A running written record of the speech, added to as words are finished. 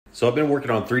So I've been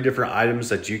working on 3 different items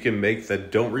that you can make that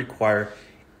don't require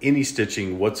any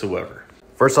stitching whatsoever.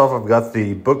 First off, I've got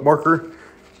the bookmarker,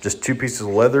 just 2 pieces of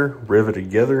leather riveted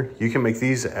together. You can make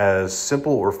these as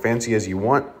simple or fancy as you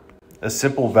want. A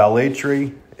simple valet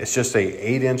tray, it's just a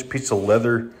 8-inch piece of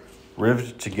leather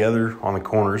riveted together on the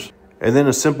corners. And then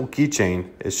a simple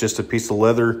keychain, it's just a piece of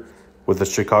leather with a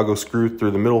Chicago screw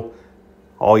through the middle.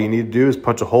 All you need to do is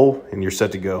punch a hole and you're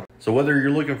set to go. So whether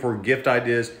you're looking for gift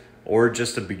ideas or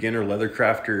just a beginner leather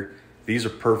crafter, these are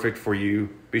perfect for you.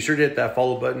 Be sure to hit that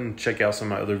follow button and check out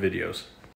some of my other videos.